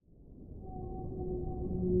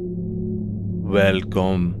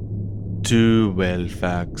Welcome to Whale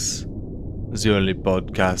Facts, the only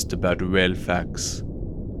podcast about whale facts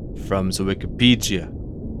from the Wikipedia.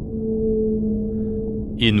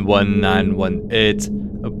 In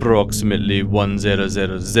 1918, approximately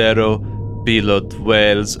 1000 beloved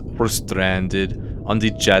whales were stranded on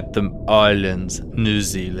the Chatham Islands, New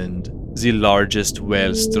Zealand, the largest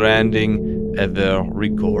whale stranding ever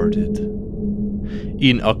recorded.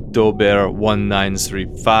 In October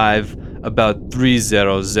 1935, about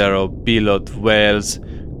 300 beloved whales,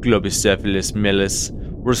 Globicephalus millis,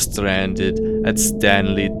 were stranded at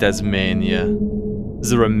Stanley, Tasmania.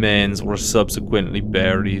 The remains were subsequently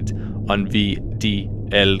buried on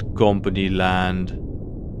VDL Company land.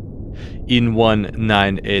 In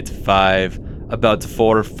 1985, about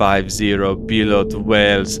 450 beloved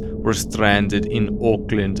whales were stranded in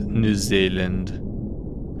Auckland, New Zealand.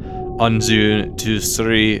 On June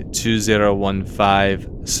 23, 2015,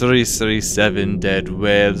 337 dead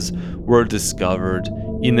whales were discovered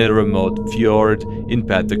in a remote fjord in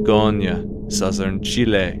Patagonia, southern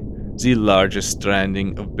Chile, the largest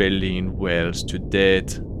stranding of baleen whales to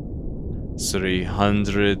date.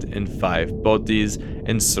 305 bodies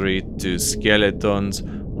and 32 skeletons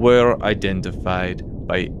were identified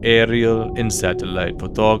by aerial and satellite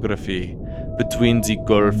photography between the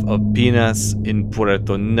Gulf of Pinas in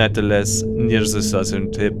Puerto Natales near the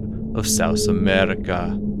southern tip of South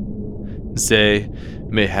America. They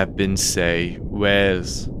may have been sei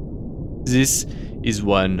whales. This is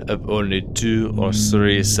one of only 2 or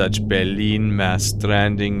 3 such baleen mass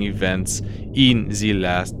stranding events in the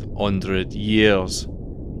last 100 years.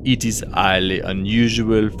 It is highly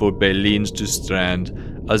unusual for baleens to strand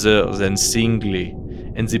other than singly,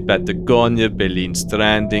 and the Patagonia baleen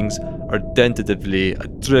strandings are tentatively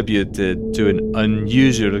attributed to an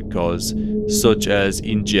unusual cause, such as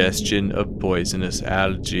ingestion of poisonous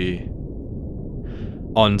algae.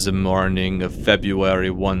 On the morning of February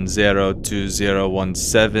 10,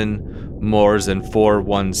 2017, more than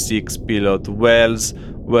 416 beloved whales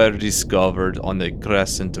were discovered on a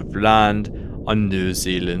crescent of land on New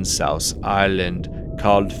Zealand's South Island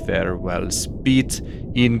called Farewell Spit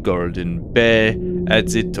in Golden Bay at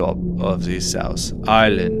the top of the South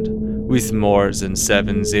Island, with more than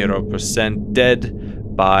 70% dead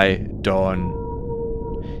by dawn.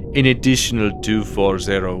 An additional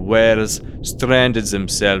 240 whales stranded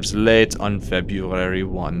themselves late on February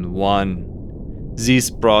 11. This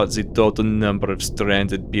brought the total number of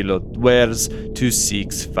stranded beloved whales to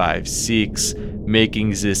 656, making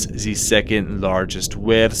this the second largest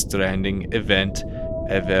whale stranding event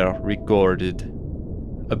ever recorded.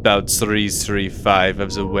 About 335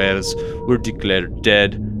 of the whales were declared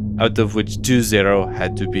dead, out of which 20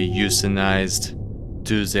 had to be euthanized.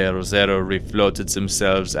 200 refloated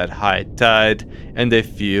themselves at high tide, and a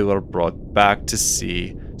few were brought back to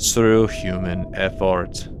sea through human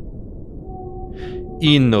effort.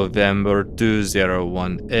 In November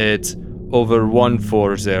 2018, over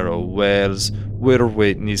 140 whales were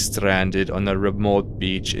witnessed stranded on a remote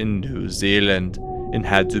beach in New Zealand and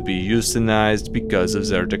had to be euthanized because of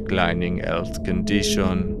their declining health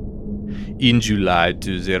condition. In July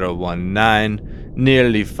 2019,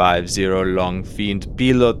 nearly 50 long-finned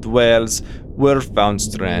beloved whales were found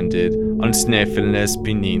stranded on Snaefellsnes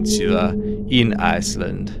Peninsula in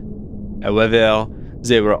Iceland. However,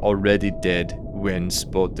 they were already dead when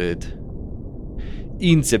spotted.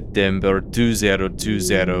 In September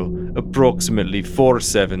 2020, approximately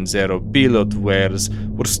 470 beloved whales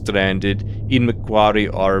were stranded in Macquarie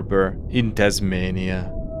Harbour in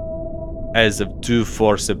Tasmania. As of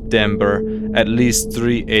 24 September, at least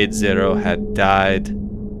 380 had died,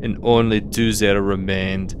 and only 20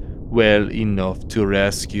 remained well enough to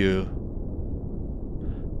rescue.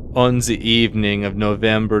 On the evening of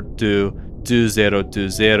November 2,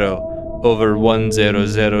 2020, over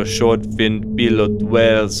 100 short-finned beloved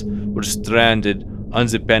whales were stranded on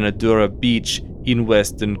the Panadura beach in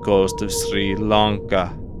western coast of Sri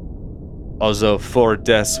Lanka. Although 4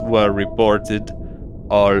 deaths were reported,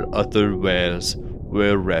 all other whales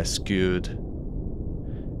were rescued.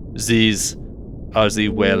 These are the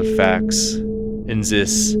whale facts, and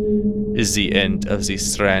this is the end of the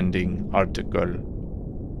stranding article.